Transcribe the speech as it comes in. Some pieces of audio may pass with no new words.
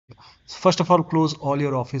First of all, close all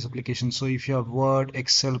your Office applications. So if you have Word,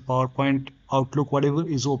 Excel, PowerPoint, Outlook, whatever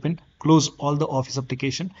is open, close all the Office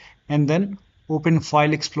application and then open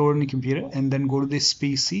File Explorer on your computer and then go to this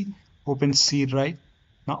PC, open C drive.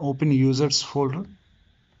 Now open users folder.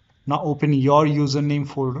 Now open your username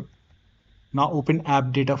folder. Now open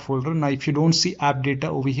app data folder. Now if you don't see app data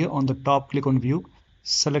over here on the top, click on view,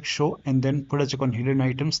 select show and then put a check on hidden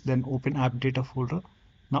items, then open app data folder.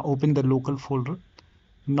 Now open the local folder.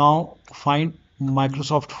 Now find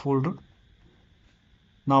Microsoft folder.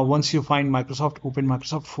 Now once you find Microsoft, open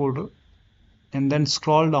Microsoft folder and then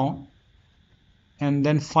scroll down and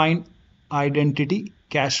then find identity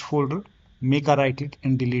cache folder. Make a right click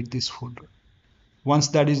and delete this folder. Once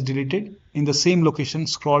that is deleted, in the same location,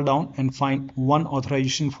 scroll down and find one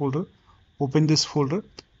authorization folder. Open this folder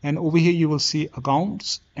and over here you will see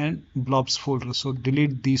accounts and blobs folder. So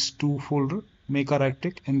delete these two folders, make a right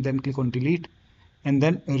click and then click on delete and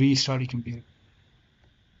then restart your computer.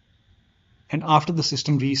 And after the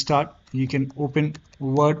system restart, you can open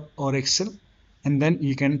Word or Excel and then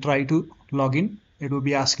you can try to log in. It will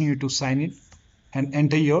be asking you to sign in and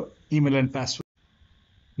enter your email and password.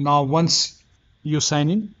 Now once you sign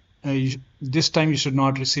in, this time you should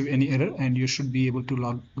not receive any error and you should be able to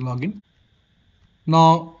log in.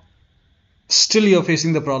 Now still you're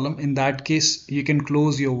facing the problem. In that case, you can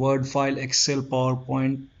close your Word file, Excel,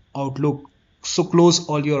 PowerPoint, Outlook. So close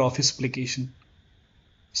all your Office application.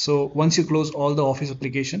 So once you close all the Office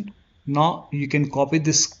application, now you can copy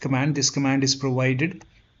this command. This command is provided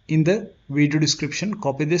in the video description.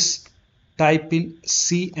 Copy this, type in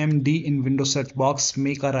CMD in Windows search box,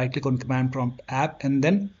 make a right click on command prompt app and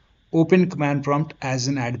then open command prompt as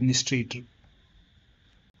an administrator.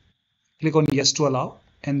 Click on yes to allow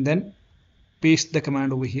and then paste the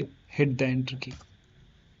command over here, hit the enter key.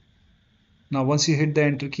 Now once you hit the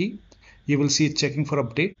enter key, you will see it checking for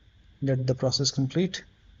update. Let the process complete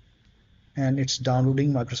and it's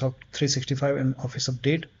downloading Microsoft 365 and Office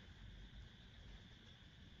update.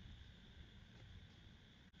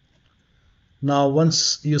 Now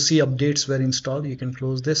once you see updates were installed, you can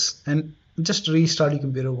close this and just restart your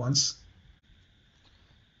computer once.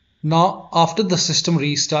 Now after the system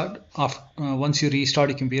restart, once you restart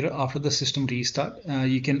your computer, after the system restart,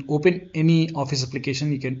 you can open any Office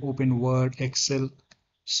application. You can open Word, Excel.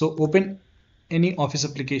 So open any Office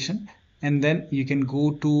application and then you can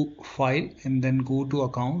go to File and then go to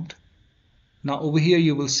Account. Now over here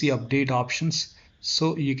you will see update options.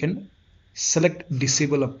 So you can select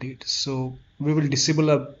disable update. So we will disable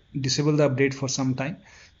the update for some time.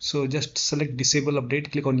 So just select disable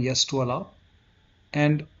update, click on yes to allow,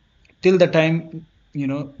 and till the time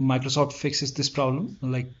Microsoft fixes this problem,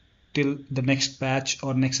 like till the next patch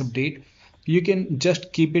or next update, you can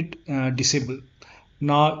just keep it disabled.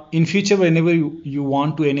 Now in future, whenever you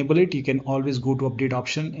want to enable it, you can always go to update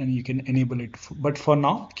option and you can enable it, but for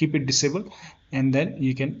now keep it disabled and then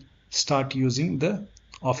you can start using the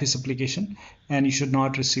Office application and you should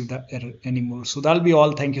not receive that error anymore. So that'll be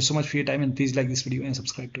all. Thank you so much for your time and please like this video and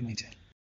subscribe to my channel.